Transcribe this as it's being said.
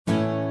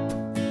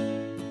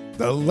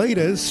the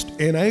latest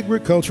in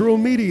agricultural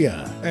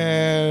media,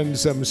 and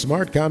some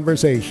smart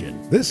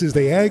conversation. This is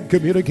the Ag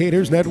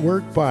Communicators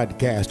Network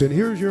podcast, and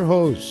here's your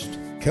host,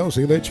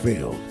 Kelsey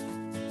Litchfield.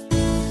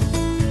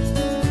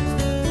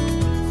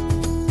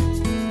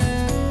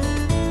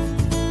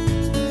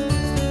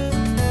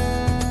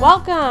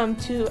 Welcome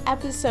to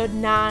episode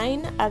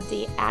 9 of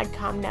the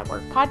AgCom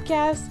Network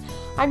podcast.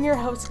 I'm your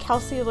host,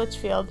 Kelsey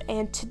Litchfield,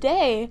 and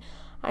today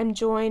I'm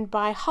joined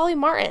by Holly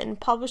Martin,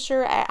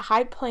 publisher at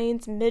High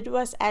Plains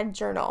Midwest Ag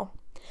Journal.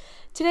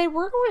 Today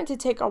we're going to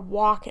take a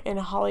walk in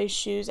Holly's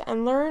shoes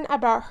and learn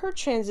about her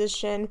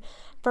transition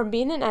from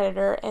being an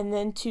editor and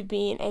then to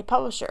being a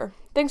publisher.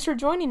 Thanks for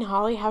joining,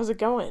 Holly. How's it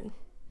going?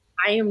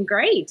 I am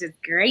great. It's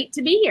great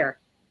to be here.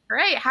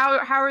 Great. How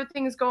are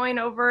things going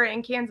over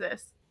in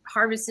Kansas?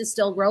 Harvest is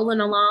still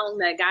rolling along.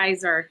 The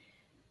guys are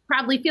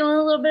probably feeling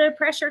a little bit of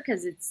pressure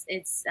because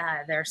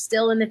they're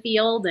still in the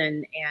field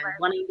and right.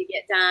 Wanting to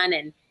get done.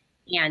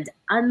 And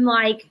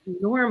unlike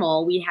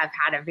normal, we have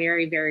had a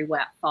very, very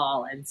wet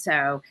fall. And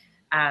so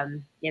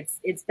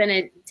it's been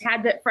a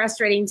tad bit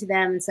frustrating to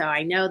them. So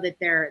I know that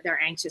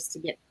they're anxious to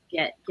get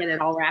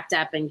it all wrapped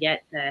up and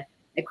get the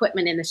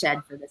equipment in the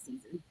shed for the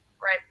season.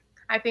 Right.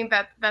 I think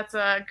that's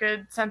a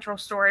good central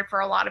story for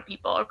a lot of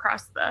people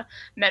across the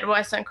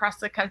Midwest and across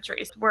the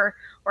country. We're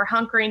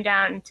hunkering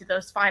down into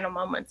those final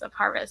moments of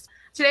harvest.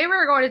 Today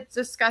we're going to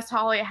discuss,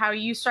 Holly, how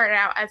you started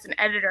out as an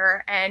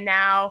editor and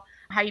now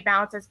how you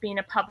balance as being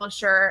a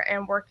publisher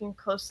and working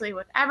closely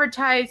with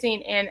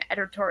advertising and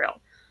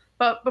editorial.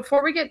 But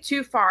before we get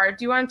too far,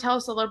 do you want to tell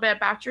us a little bit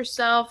about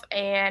yourself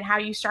and how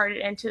you started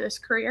into this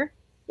career?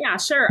 Yeah,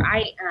 sure.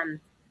 I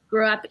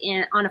grew up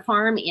on a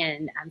farm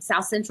in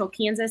South Central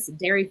Kansas, a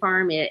dairy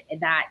farm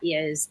that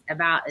is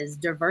about as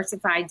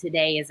diversified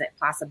today as it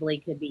possibly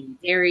could be.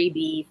 Dairy,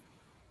 beef,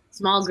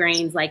 small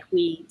grains like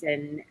wheat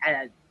and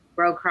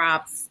row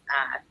crops,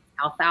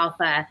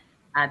 alfalfa,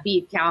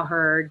 beef cow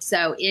herd.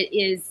 So it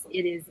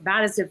is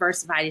about as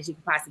diversified as you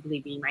could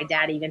possibly be. My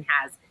dad even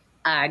has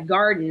a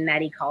garden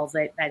that he calls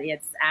it, but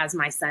it's, as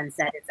my son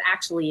said, it's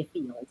actually a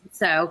field.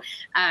 So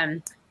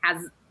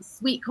has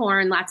sweet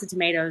corn, lots of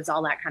tomatoes,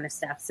 all that kind of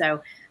stuff.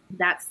 So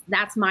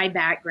that's my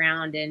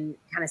background and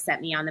kind of set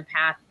me on the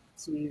path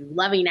to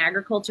loving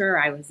agriculture.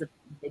 I was a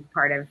big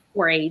part of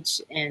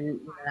 4-H and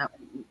that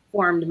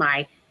formed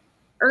my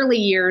early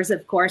years,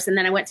 of course. And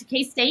then I went to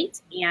K-State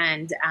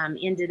and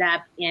ended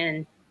up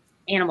in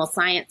animal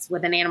science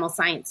with an animal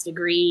science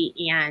degree.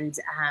 And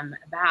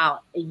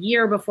about a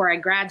year before I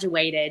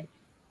graduated,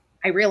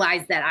 I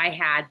realized that I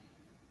had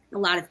a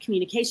lot of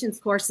communications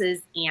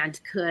courses and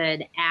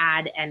could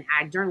add an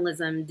ag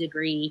journalism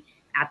degree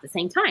at the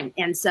same time.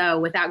 And so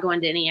without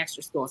going to any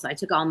extra school. So I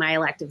took all my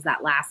electives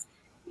that last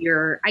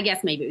year, I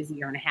guess maybe it was a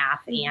year and a half,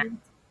 and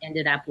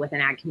ended up with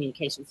an ag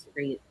communications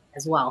degree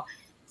as well.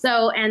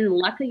 So, and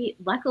luckily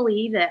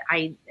that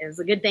it was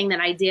a good thing that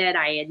I did.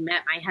 I had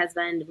met my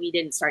husband. We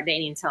didn't start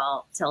dating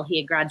until he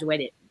had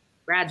graduated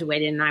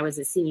and I was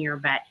a senior,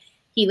 but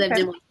he lived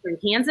in Western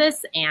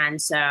Kansas.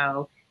 And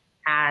so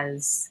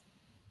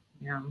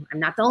I'm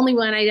not the only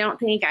one, I don't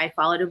think. I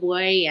followed a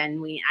boy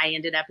and we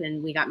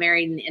got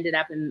married and ended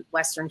up in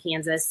Western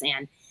Kansas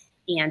and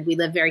we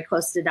lived very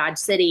close to Dodge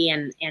City.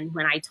 And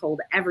when I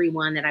told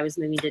everyone that I was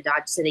moving to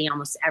Dodge City,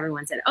 almost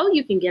everyone said, "Oh,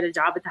 you can get a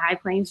job at the High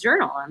Plains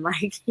Journal." I'm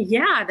like,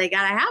 yeah, they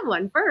got to have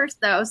one first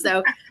though.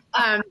 So,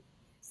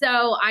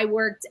 so I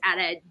worked at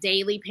a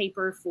daily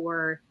paper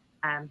for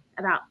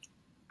about,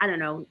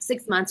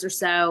 6 months or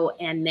so.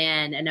 And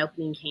then an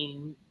opening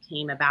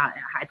came about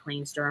at High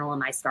Plains Journal,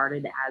 and I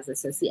started as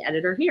associate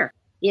editor here.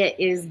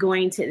 It's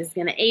going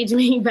to age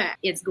me, but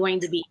it's going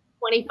to be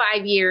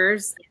 25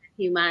 years in a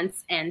few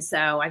months. And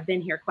so I've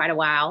been here quite a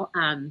while.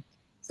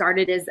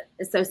 Started as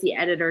associate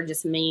editor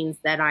just means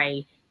that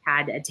I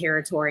had a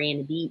territory and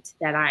a beat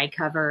that I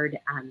covered.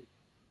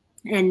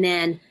 And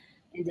then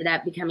ended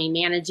up becoming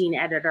managing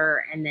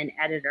editor and then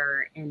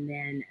editor. And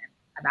then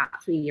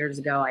about 3 years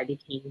ago, I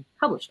became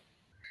publisher.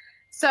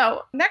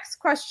 So next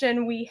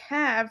question we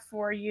have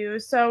for you.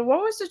 So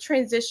what was the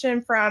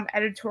transition from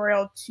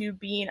editorial to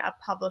being a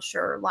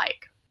publisher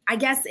like? I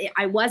guess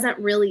I wasn't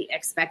really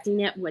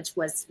expecting it, which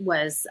was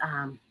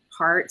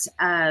part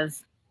of,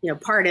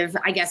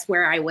 I guess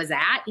where I was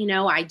at.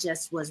 I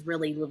just was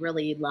really,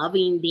 really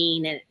loving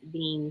being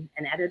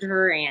an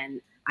editor,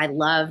 and I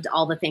loved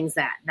all the things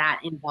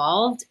that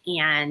involved.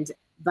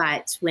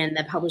 But when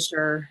the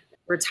publisher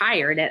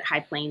retired at High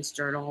Plains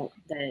Journal,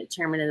 the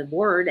chairman of the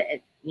board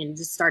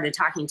just started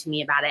talking to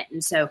me about it.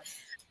 And so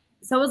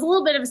it was a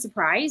little bit of a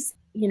surprise.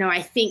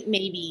 I think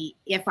maybe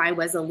if I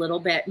was a little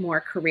bit more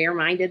career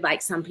minded,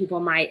 like some people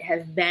might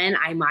have been,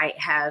 I might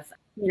have,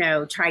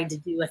 tried to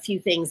do a few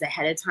things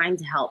ahead of time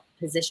to help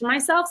position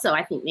myself. So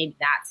I think maybe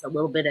that's a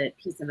little bit of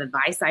piece of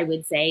advice I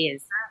would say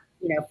is,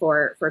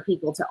 for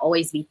people to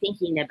always be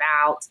thinking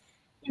about,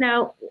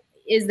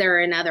 is there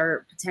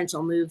another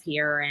potential move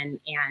here and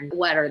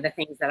what are the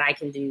things that I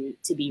can do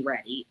to be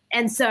ready?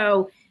 And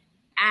so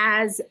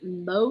as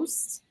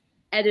most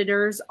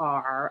editors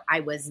are.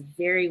 I was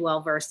very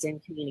well versed in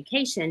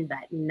communication,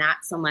 but not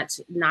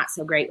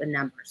so great with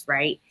numbers,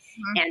 right?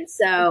 Mm-hmm. And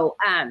so,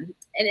 and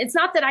it's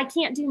not that I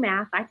can't do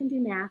math. I can do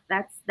math.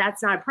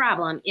 That's not a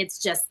problem. It's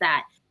just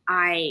that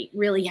I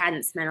really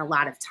hadn't spent a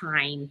lot of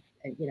time,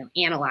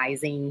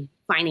 analyzing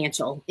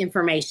financial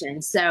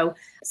information. So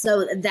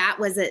that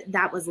was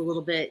a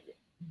little bit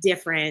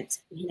different.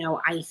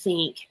 I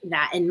think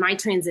that, and my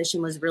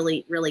transition was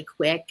really, really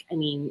quick. I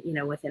mean,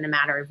 within a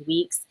matter of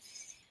weeks,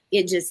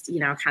 it just,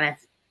 kind of,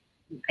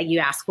 you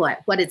ask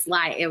what it's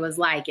like. It was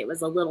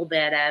a little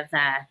bit of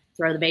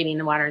throw the baby in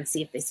the water and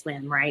see if they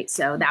swim, right?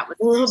 So that was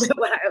a little bit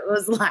what it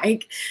was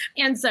like.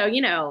 And so,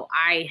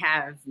 I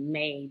have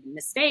made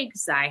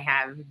mistakes. I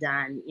have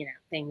done,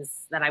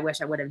 things that I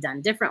wish I would have done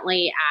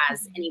differently,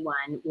 as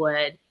anyone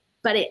would.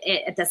 But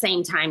at the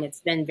same time, it's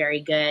been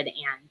very good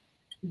and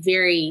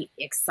very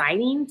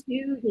exciting to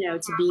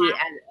be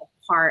a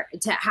part,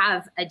 to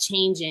have a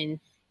change in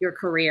your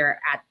career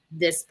at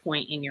this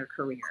point in your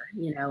career.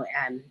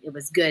 It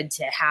was good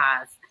to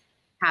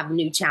have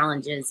new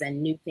challenges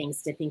and new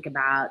things to think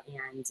about,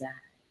 and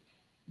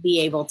be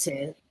able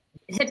to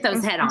hit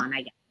those head on,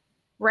 I guess.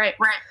 Right.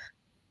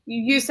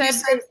 You said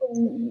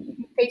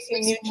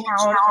facing new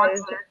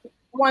challenges.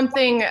 One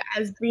thing,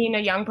 as being a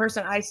young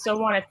person, I still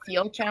want to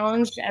feel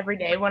challenged every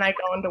day when I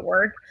go into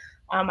work.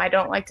 I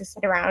don't like to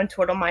sit around and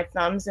twiddle my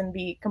thumbs and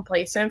be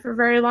complacent for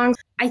very long.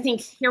 I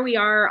think here we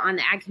are on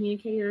the Ag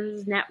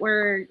Communicators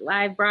Network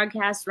live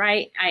broadcast,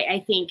 right?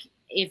 I think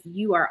if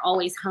you are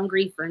always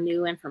hungry for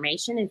new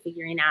information and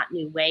figuring out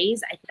new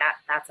ways, I think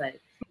that's a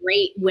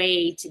great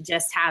way to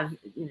just have,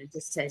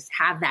 just to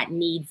have that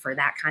need for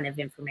that kind of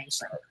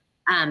information.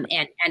 And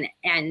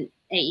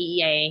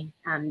AEA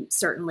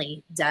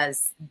certainly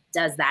does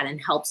that and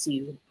helps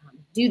you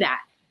do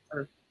that,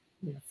 or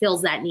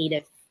fills that need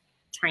of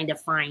trying to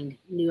find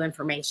new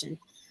information.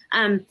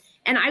 And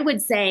I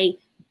would say,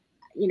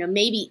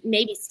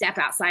 maybe step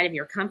outside of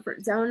your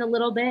comfort zone a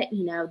little bit.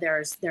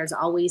 There's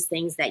always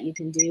things that you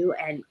can do.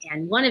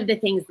 And one of the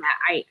things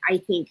that I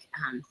think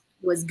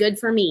was good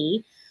for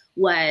me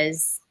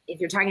was, if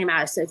you're talking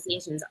about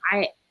associations,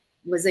 I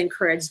was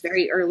encouraged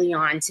very early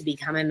on to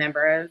become a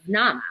member of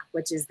NAMA,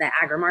 which is the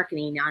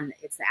agri-marketing,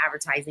 it's the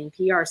advertising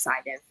PR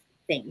side of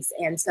things.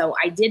 And so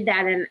I did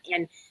that. And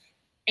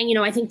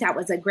I think that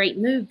was a great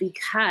move,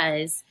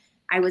 because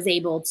I was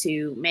able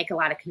to make a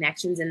lot of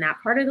connections in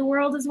that part of the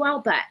world as well,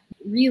 but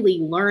really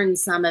learn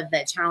some of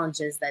the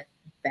challenges that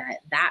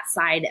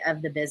side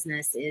of the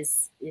business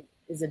is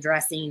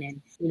addressing,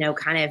 and,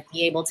 kind of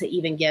be able to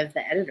even give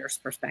the editor's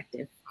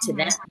perspective to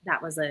them.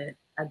 That was a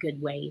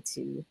good way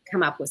to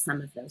come up with some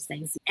of those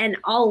things. And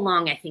all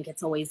along, I think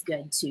it's always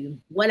good to,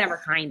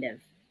 whatever kind of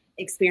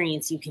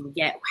experience you can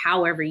get,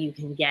 however you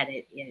can get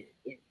it,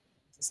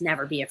 just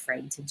never be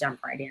afraid to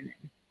jump right in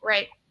and try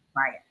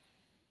it.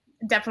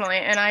 Definitely.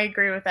 And I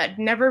agree with that.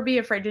 Never be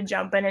afraid to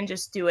jump in and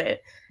just do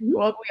it. Mm-hmm.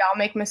 Well, we all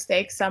make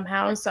mistakes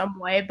somehow, some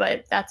way,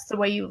 but that's the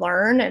way you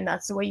learn and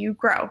that's the way you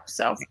grow.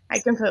 So I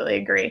completely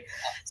agree.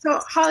 So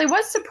Holly,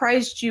 what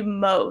surprised you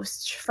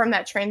most from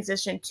that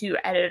transition to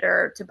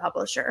editor to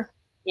publisher?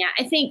 Yeah,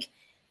 I think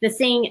the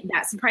thing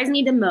that surprised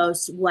me the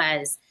most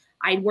was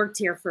I'd worked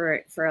here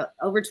for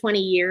over 20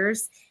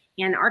 years.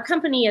 And our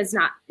company is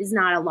not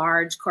a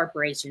large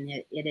corporation.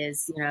 It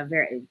is, a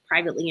very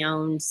privately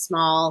owned,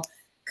 small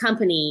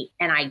company.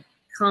 And I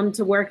come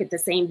to work at the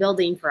same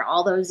building for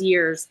all those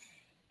years.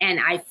 And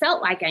I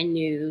felt like I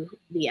knew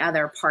the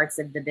other parts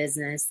of the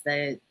business,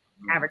 the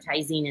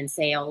advertising and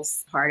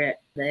sales part of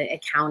the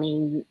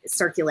accounting,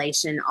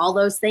 circulation, all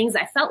those things.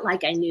 I felt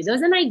like I knew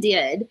those, and I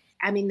did.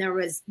 I mean, there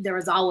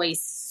was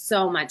always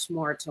so much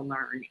more to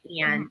learn.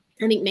 And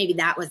I think maybe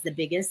that was the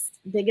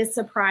biggest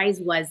surprise,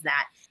 was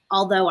that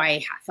although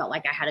I felt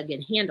like I had a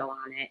good handle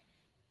on it,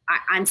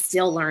 I'm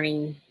still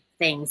learning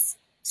things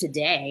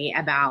today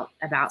about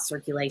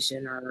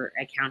circulation or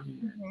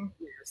accounting, or,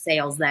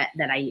 sales that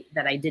I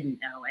didn't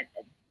know.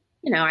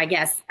 I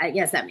guess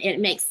that it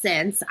makes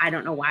sense. I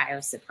don't know why I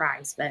was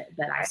surprised, but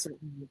I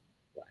certainly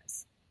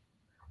was.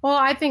 Well,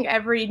 I think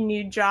every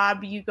new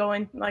job you go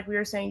in, like we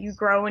were saying, you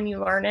grow and you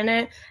learn in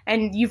it,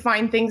 and you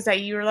find things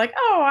that you were like,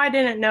 oh, I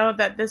didn't know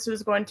that this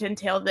was going to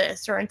entail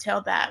this or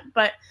entail that.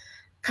 But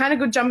kind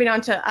of jumping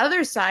on to the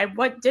other side,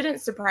 what didn't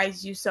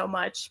surprise you so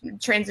much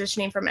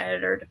transitioning from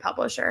editor to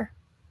publisher?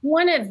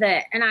 One of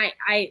the, and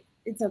I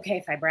it's okay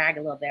if I brag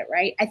a little bit,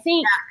 right? I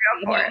think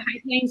High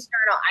Plains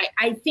Journal,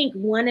 I think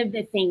one of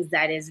the things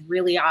that is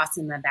really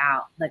awesome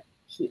about the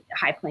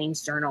High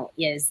Plains Journal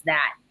is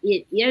that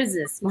it is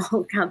a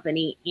small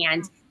company,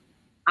 and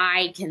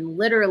I can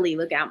literally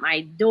look out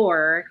my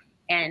door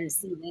and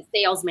see the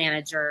sales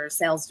manager,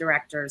 sales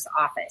director's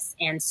office.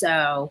 And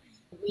so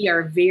we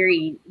are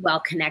very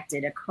well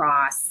connected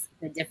across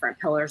the different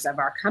pillars of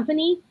our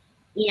company.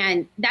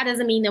 And that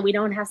doesn't mean that we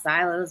don't have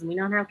silos and we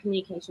don't have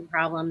communication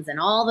problems and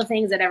all the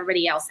things that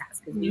everybody else has,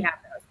 because we have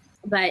those.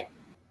 But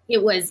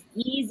it was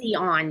easy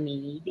on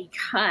me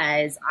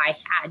because I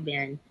had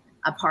been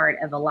a part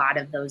of a lot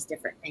of those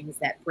different things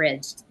that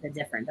bridged the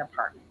different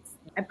departments.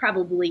 I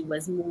probably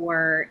was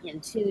more in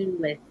tune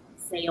with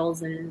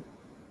sales and,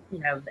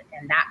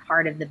 and that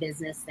part of the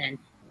business than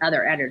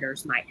other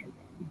editors might have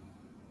been.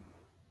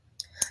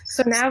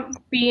 So now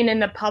being in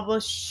the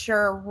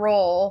publisher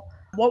role,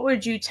 what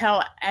would you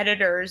tell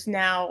editors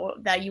now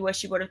that you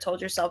wish you would have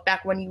told yourself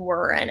back when you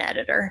were an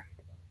editor?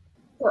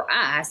 For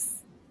us,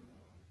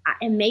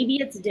 and maybe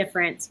it's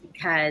different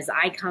because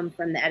I come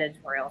from the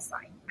editorial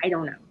side. I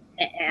don't know.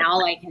 And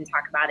all I can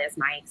talk about is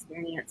my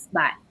experience.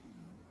 But,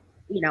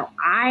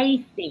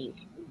 I think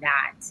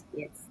that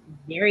it's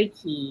very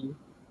key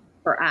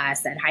for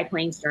us at High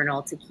Plains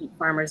Journal to keep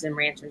farmers and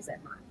ranchers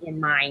in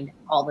mind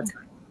all the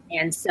time.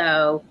 And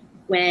so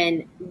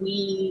when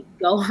we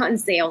go on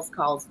sales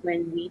calls,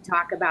 when we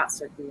talk about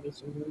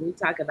circulation, when we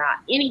talk about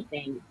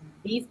anything,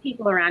 these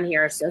people around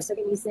here are so sick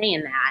of me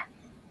saying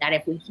that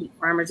if we keep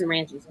farmers and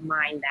ranchers in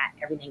mind, that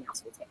everything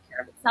else will take care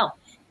of itself.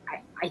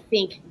 I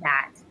think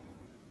that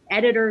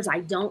editors, I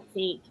don't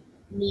think,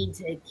 need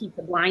to keep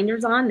the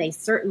blinders on. They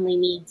certainly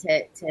need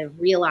to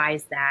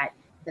realize that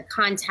the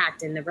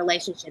contact and the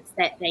relationships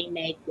that they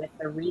make with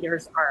the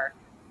readers are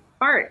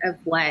part of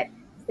what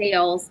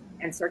sales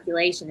and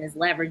circulation is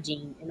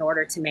leveraging in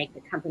order to make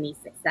the company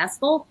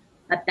successful.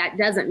 But that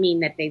doesn't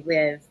mean that they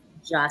live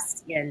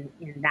just in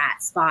that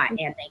spot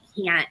and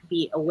they can't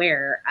be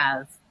aware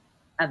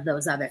of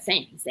those other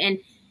things. And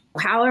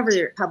however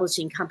their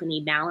publishing company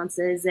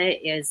balances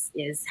it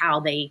is how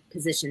they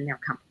position their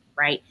company,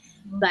 right?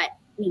 But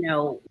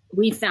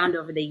we found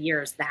over the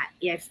years that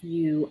if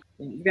you're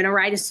going to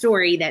write a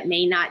story that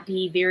may not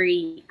be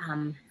very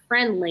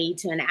friendly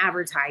to an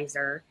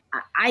advertiser,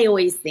 I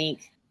always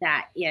think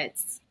that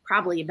it's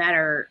probably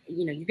better,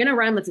 you're going to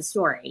run with the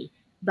story,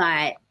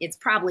 but it's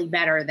probably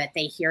better that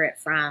they hear it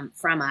from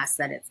us,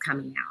 that it's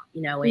coming out.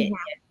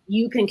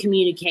 You can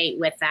communicate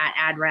with that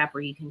ad rep, or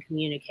you can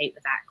communicate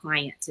with that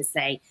client to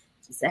say,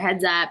 just a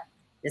heads up,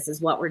 this is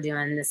what we're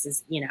doing. This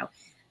is,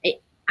 I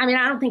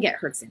don't think it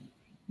hurts anything.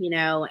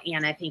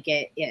 And I think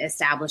it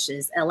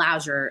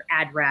allows your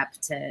ad rep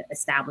to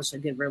establish a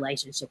good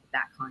relationship with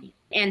that client.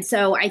 And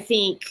so I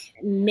think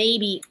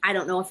maybe, I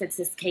don't know if it's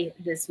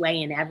this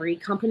way in every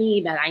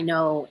company, but I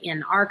know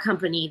in our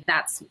company,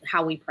 that's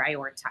how we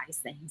prioritize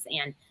things.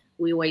 And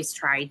we always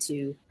try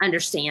to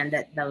understand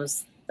that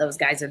those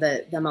guys are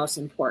the most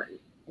important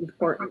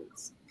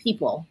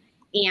people.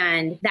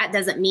 And that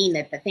doesn't mean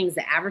that the things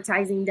that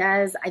advertising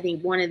does. I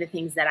think one of the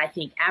things that I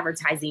think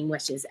advertising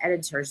wishes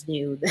editors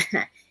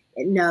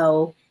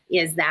know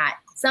is that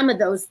some of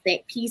those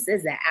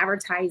pieces that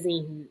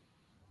advertising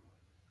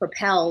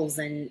propels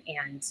and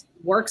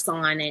works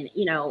on and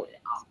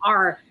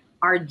are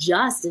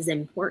just as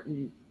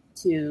important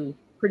to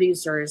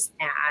producers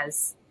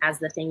as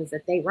the things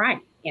that they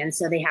write. And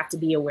so they have to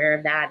be aware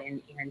of that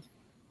and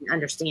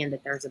understand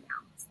that there's a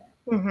balance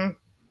there. Mm-hmm.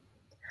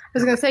 I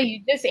was going to say,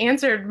 you just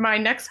answered my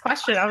next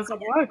question. I was like,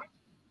 what?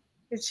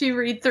 Did she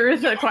read through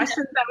the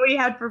questions that we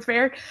had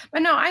prepared?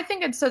 But no, I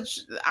think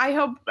I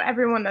hope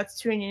everyone that's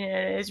tuning in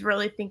is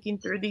really thinking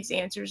through these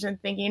answers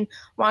and thinking,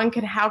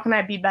 how can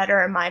I be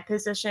better in my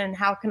position?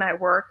 How can I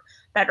work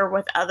better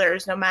with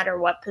others, no matter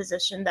what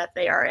position that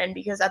they are in?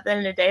 Because at the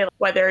end of the day,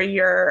 whether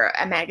you're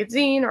a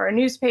magazine or a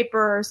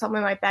newspaper or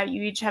something like that,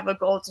 you each have a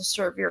goal to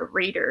serve your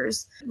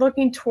readers.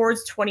 Looking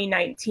towards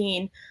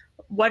 2019,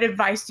 what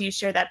advice do you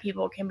share that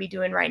people can be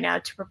doing right now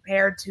to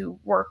prepare to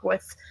work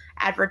with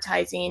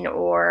advertising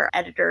or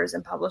editors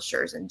and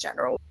publishers in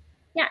general?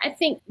 Yeah, I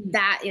think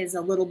that is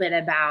a little bit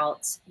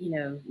about,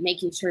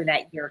 making sure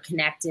that you're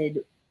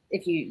connected.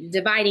 If you're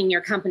dividing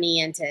your company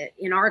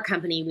in our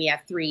company, we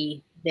have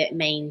three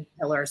main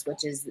pillars,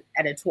 which is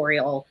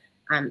editorial,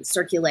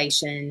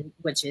 circulation,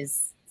 which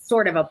is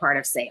sort of a part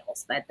of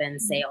sales, but then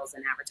sales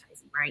and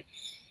advertising, right?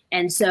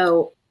 And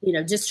so,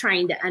 just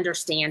trying to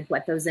understand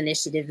what those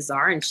initiatives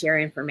are and share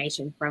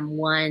information from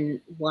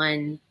one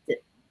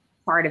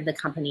part of the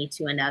company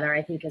to another,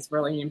 I think is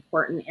really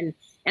important. And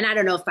I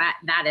don't know if that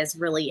has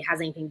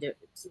anything to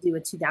do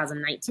with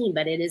 2019,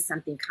 but it is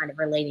something kind of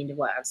relating to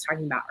what I was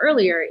talking about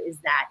earlier, is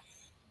that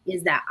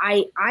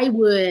I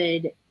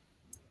would,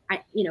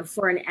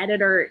 for an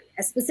editor,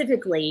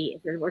 specifically,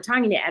 if we're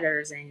talking to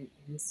editors and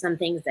some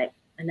things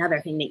another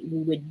thing that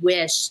we would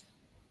wish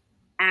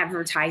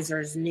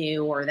advertisers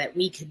knew or that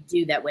we could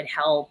do that would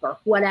help or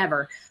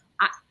whatever.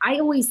 I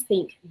always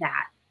think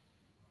that,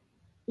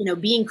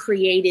 being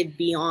creative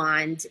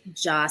beyond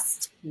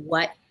just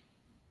what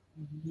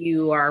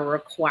you are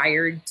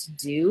required to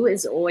do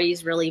is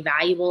always really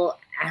valuable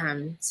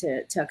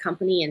to a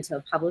company and to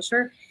a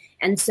publisher.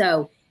 And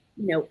so,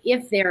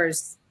 if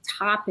there's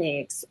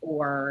topics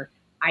or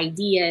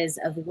ideas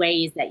of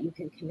ways that you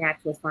can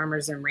connect with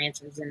farmers and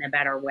ranchers in a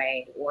better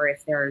way, or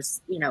if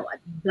there's,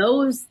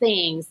 those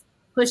things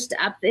pushed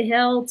up the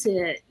hill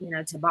to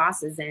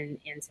bosses and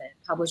to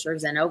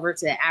publishers and over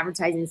to the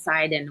advertising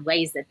side and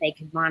ways that they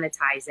can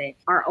monetize it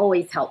are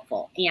always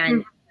helpful.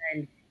 And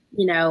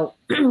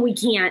we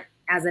can't,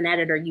 as an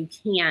editor, you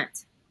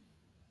can't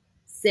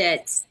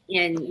sit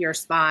in your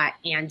spot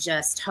and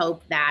just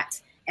hope that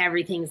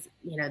everything's,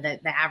 the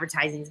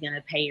advertising is going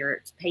to pay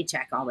your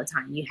paycheck all the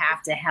time. You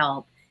have to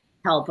help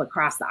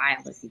across the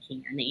aisle if you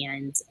can.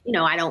 And,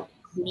 I don't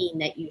mean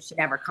that you should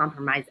ever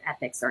compromise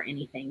ethics or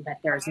anything, but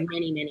there's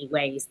many, many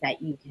ways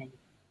that you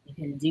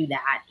can do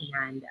that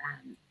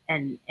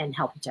and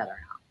help each other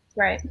out.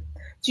 Right.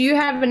 Do you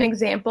have an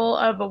example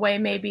of a way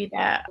maybe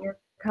that your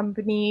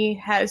company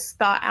has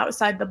thought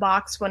outside the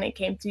box when it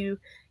came to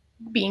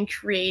being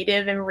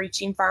creative and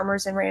reaching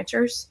farmers and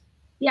ranchers?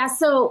 Yeah.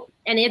 So,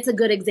 and it's a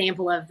good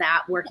example of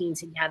that, working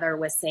together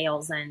with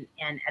sales and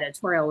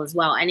editorial as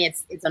well. And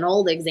it's an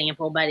old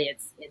example, but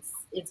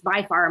it's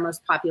by far our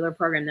most popular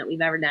program that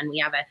we've ever done. We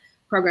have a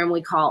program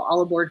we call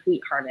All Aboard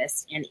Wheat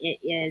Harvest. And it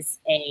is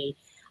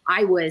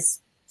I was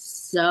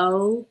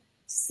so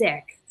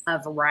sick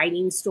of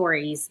writing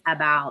stories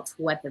about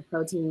what the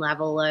protein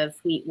level of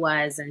wheat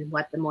was and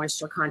what the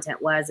moisture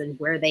content was and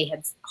where they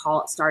had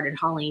started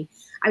hauling.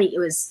 I mean, it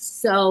was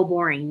so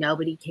boring.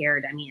 Nobody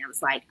cared. I mean, I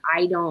was like,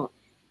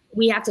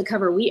 we have to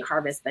cover wheat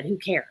harvest, but who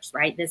cares,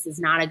 right? This is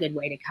not a good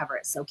way to cover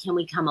it. So can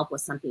we come up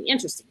with something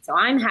interesting? So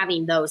I'm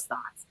having those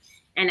thoughts.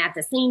 And at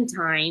the same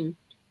time,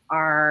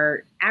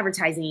 our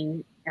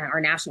advertising, our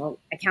national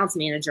accounts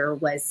manager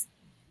was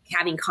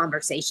having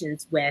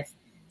conversations with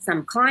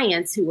some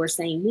clients who were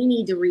saying we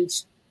need to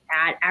reach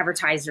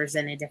advertisers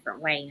in a different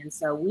way. And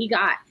so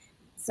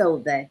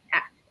the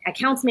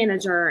accounts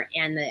manager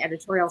and the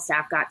editorial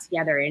staff got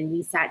together and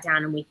we sat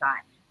down and we thought,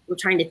 we're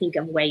trying to think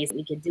of ways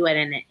we could do it.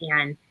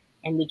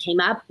 And we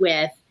came up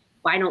with,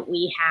 why don't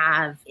we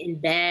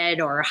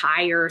embed or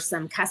hire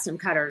some custom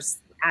cutters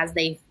as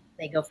they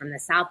go from the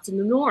South to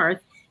the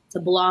North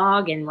to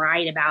blog and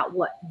write about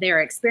what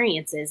their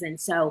experience is. And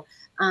so,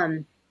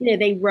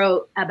 they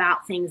wrote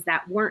about things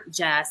that weren't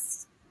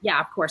just,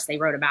 of course they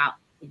wrote about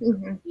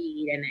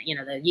feed and,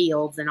 the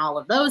yields and all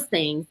of those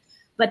things,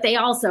 but they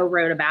also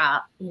wrote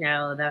about,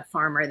 the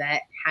farmer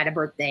that had a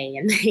birthday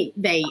and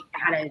they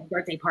had a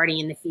birthday party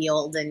in the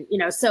field. And,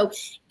 so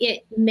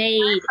it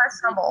made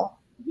personable.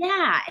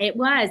 Yeah, it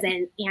was.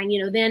 And,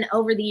 then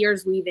over the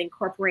years, we've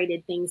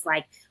incorporated things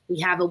like we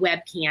have a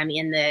webcam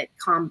in the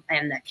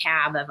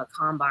cab of a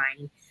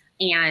combine.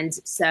 And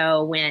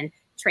so when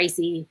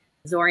Tracy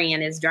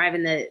Zorian is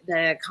driving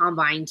the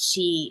combine,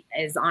 she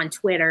is on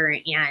Twitter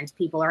and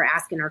people are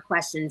asking her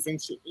questions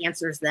and she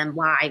answers them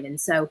live.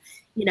 And so,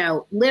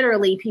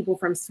 literally people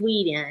from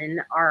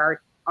Sweden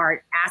are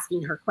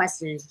asking her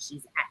questions.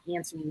 She's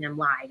answering them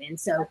live. And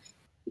so,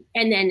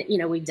 and then,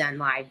 we've done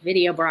live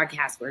video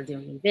broadcasts, we're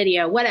doing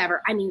video,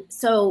 whatever. I mean,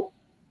 so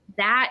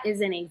that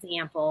is an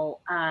example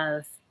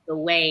of the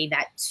way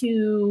that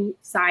two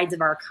sides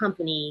of our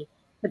company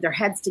put their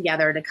heads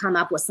together to come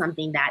up with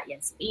something that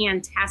is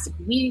fantastic.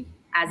 We,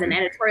 as an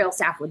editorial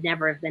staff, would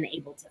never have been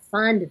able to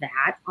fund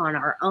that on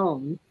our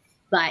own,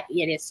 but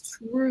it is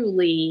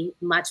truly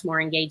much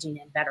more engaging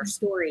and better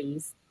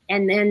stories.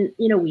 And then,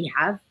 we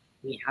have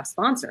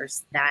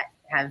sponsors that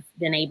have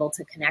been able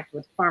to connect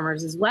with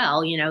farmers as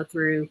well,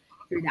 through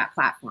that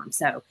platform.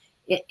 So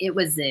it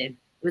was a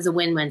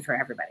win-win for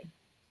everybody.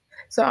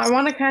 So I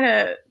want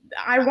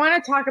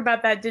to talk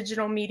about that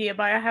digital media,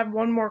 but I have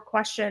one more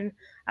question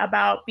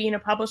about being a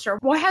publisher.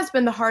 What has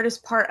been the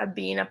hardest part of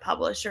being a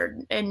publisher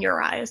in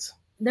your eyes?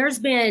 There's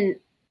been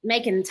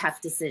making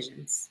tough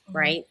decisions,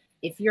 right?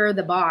 If you're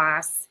the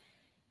boss,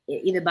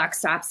 the buck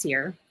stops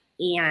here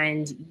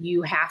and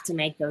you have to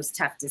make those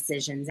tough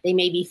decisions. They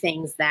may be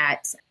things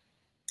that,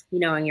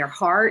 in your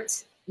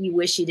heart, you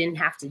wish you didn't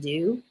have to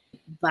do,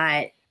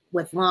 but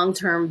with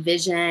long-term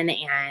vision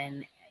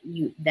and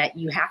you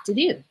have to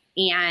do.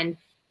 And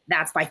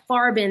that's by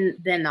far been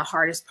the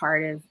hardest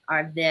part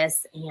of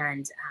this,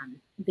 and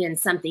been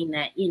something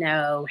that,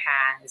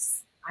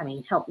 has,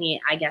 helped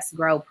me, I guess,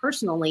 grow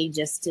personally,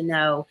 just to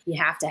know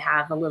you have to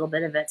have a little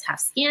bit of a tough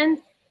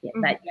skin,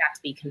 but you have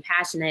to be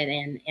compassionate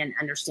and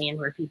understand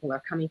where people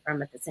are coming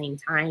from at the same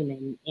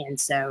time. And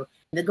so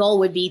the goal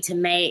would be to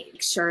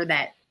make sure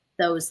that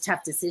those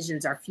tough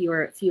decisions are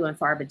few and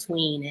far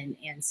between.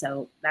 And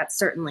so that's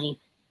certainly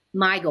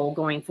my goal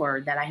going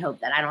forward, that I hope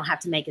that I don't have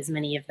to make as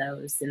many of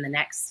those in the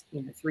next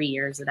 3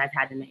 years that I've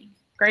had to make.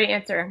 Great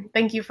answer.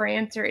 Thank you for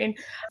answering.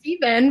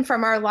 Stephen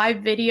from our live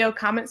video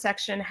comment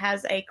section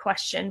has a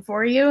question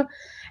for you.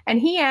 And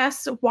he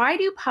asks, why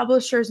do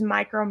publishers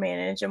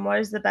micromanage and what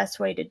is the best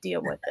way to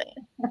deal with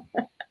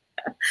it?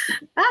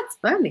 That's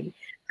funny.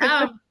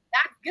 That's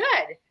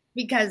good.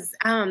 Because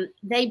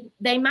they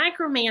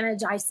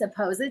micromanage, I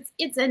suppose.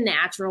 It's a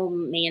natural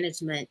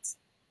management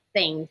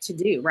thing to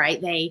do,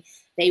 right?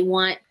 They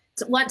want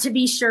to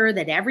be sure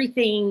that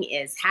everything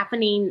is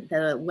happening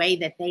the way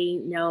that they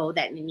know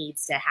that it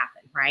needs to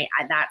happen, right?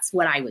 That's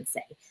what I would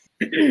say.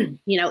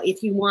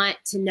 If you want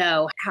to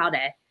know how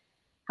to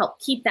help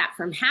keep that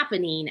from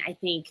happening, I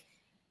think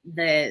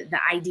the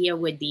idea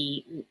would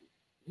be,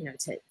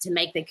 to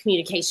make the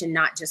communication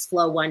not just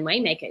flow one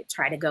way, make it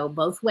try to go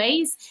both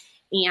ways.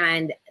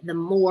 And the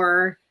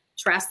more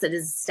trust that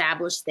is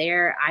established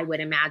there, I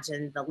would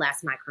imagine the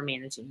less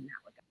micromanaging that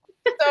would go.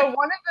 So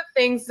one of the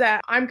things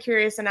that I'm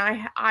curious, and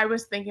I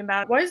was thinking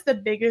about, what is the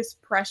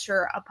biggest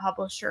pressure a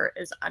publisher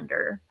is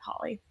under,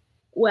 Holly?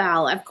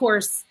 Well, of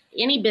course,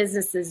 any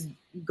business's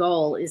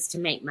goal is to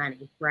make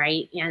money,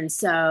 right? And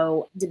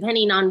so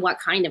depending on what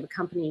kind of a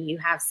company you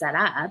have set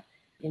up,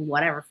 in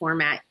whatever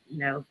format,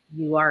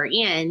 you are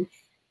in,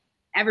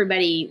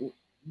 everybody,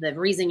 the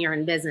reason you're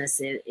in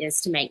business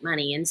is to make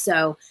money. And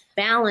so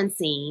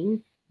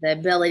balancing the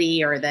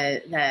ability or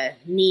the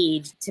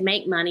need to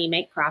make money,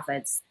 make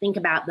profits, think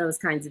about those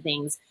kinds of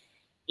things.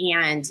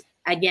 And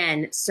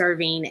again,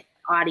 serving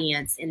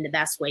audience in the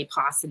best way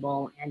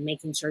possible and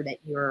making sure that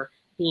you're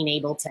being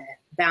able to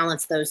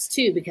balance those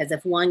two, because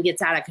if one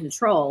gets out of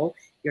control,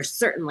 you're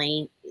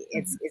certainly,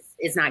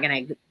 it's not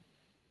going to,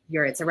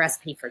 it's a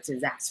recipe for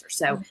disaster.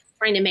 So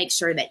trying to make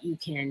sure that you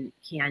can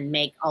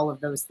make all of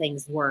those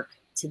things work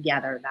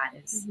together, that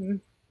is,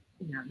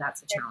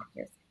 that's a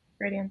challenge.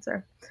 Great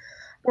answer.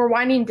 We're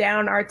winding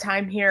down our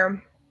time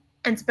here.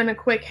 It's been a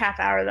quick half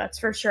hour, that's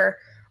for sure.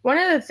 One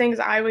of the things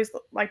I always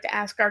like to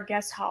ask our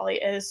guest, Holly,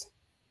 is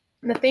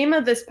the theme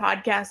of this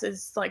podcast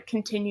is like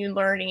continue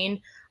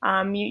learning.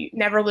 You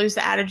never lose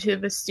the attitude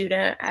of a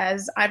student.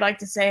 As I'd like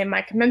to say,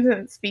 my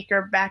commencement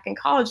speaker back in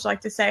college like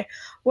to say,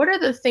 what are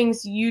the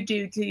things you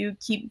do to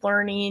keep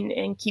learning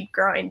and keep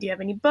growing? Do you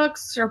have any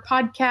books or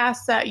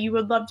podcasts that you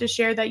would love to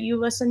share that you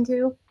listen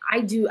to?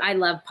 I do. I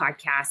love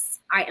podcasts.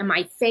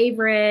 My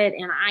favorite,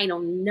 and I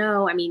don't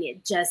know. I mean,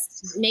 it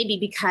just maybe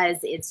because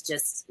it's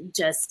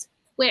just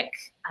quick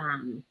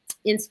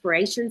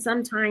inspiration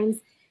sometimes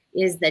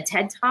is the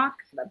TED Talk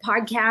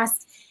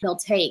podcast. They'll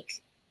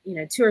take,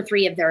 2 or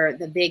 3 of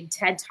the big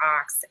TED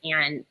Talks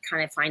and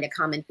kind of find a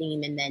common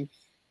theme and then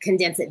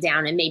condense it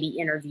down and maybe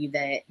interview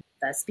the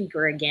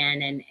speaker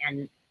again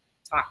and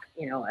talk,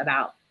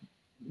 about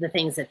the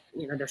things that,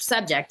 their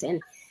subject.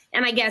 And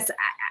I guess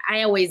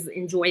I always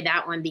enjoy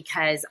that one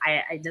because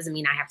it doesn't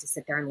mean I have to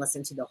sit there and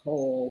listen to the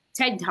whole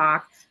TED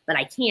Talk, but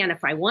I can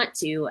if I want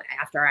to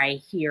after I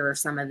hear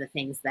some of the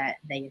things that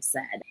they have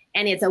said.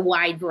 And it's a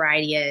wide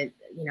variety of,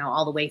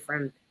 all the way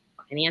from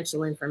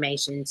financial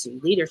information to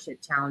leadership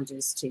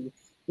challenges to,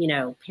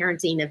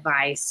 parenting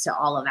advice to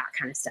all of that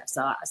kind of stuff.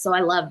 So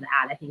I love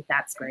that. I think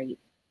that's great.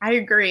 I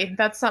agree.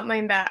 That's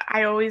something that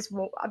I always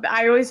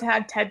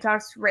had TED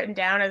Talks written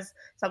down as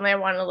something I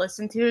want to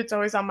listen to. It's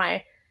always on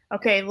my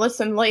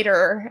listen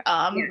later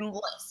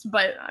list.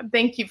 But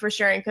thank you for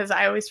sharing, because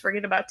I always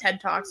forget about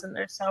TED Talks, and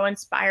they're so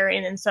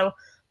inspiring and so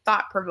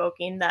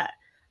thought-provoking that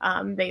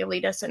they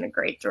lead us in a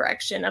great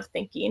direction of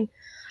thinking.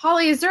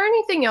 Holly, is there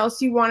anything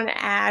else you want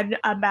to add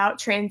about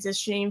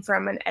transitioning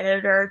from an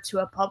editor to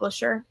a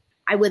publisher?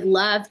 I would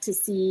love to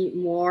see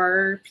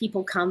more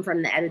people come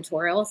from the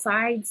editorial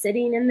side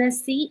sitting in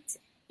this seat.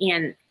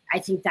 And I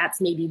think that's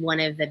maybe one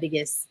of the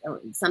biggest,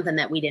 something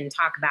that we didn't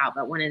talk about,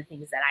 but one of the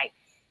things that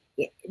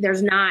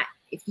there's not,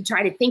 if you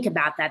try to think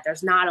about that,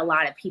 there's not a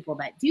lot of people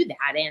that do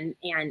that.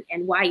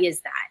 And why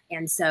is that?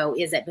 And so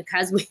is it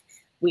because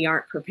we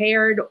aren't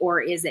prepared,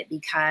 or is it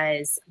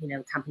because,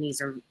 companies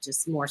are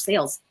just more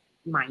sales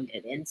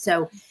minded? And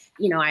so,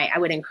 I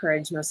would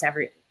encourage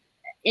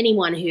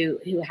anyone who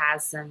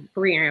has some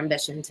career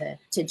ambition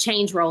to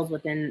change roles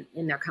within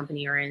their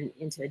company or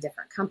into a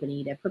different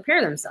company to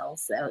prepare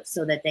themselves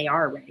so that they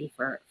are ready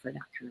for that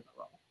kind of a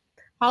role.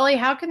 Holly,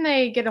 how can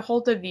they get a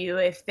hold of you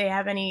if they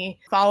have any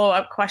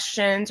follow-up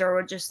questions or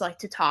would just like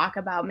to talk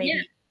about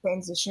maybe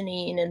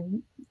transitioning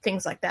and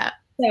things like that?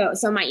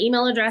 So my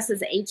email address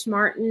is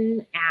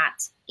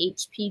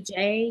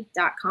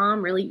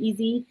hmartin@hpj.com. Really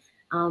easy.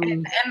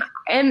 MARTIN.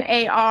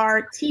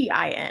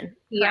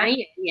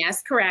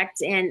 Yes,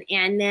 correct. And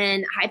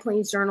then High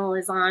Plains Journal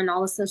is on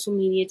all the social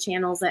media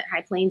channels at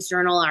High Plains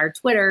Journal. Our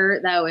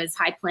Twitter, though, is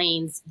High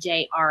Plains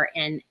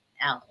JRNL,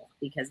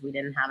 because we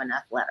didn't have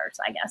enough letters,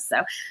 I guess. So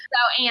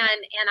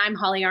and I'm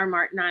Holly R.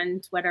 Martin on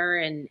Twitter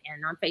and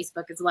on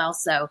Facebook as well.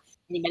 So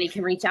anybody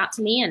can reach out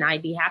to me, and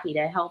I'd be happy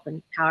to help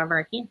in however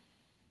I can.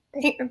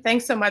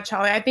 Thanks so much,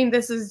 Holly. I think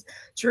this is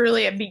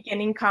truly a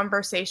beginning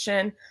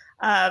conversation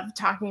of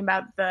talking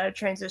about the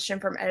transition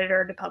from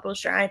editor to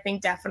publisher. I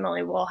think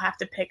definitely we'll have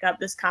to pick up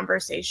this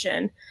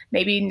conversation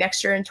maybe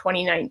next year in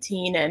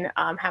 2019 and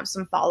have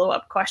some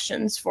follow-up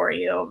questions for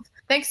you.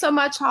 Thanks so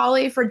much,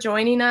 Holly, for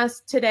joining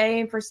us today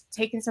and for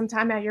taking some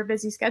time out of your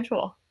busy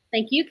schedule.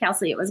 Thank you,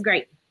 Kelsey. It was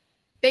great.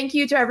 Thank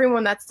you to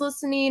everyone that's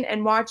listening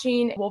and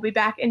watching. We'll be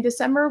back in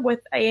December with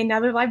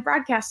another live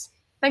broadcast.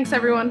 Thanks,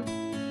 everyone.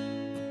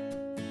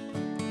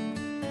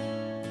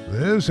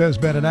 This has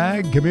been an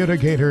Ag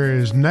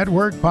Communicators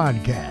Network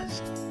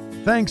podcast.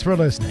 Thanks for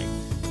listening,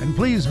 and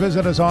please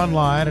visit us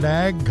online at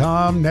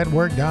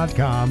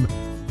agcomnetwork.com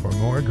for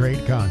more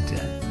great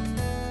content.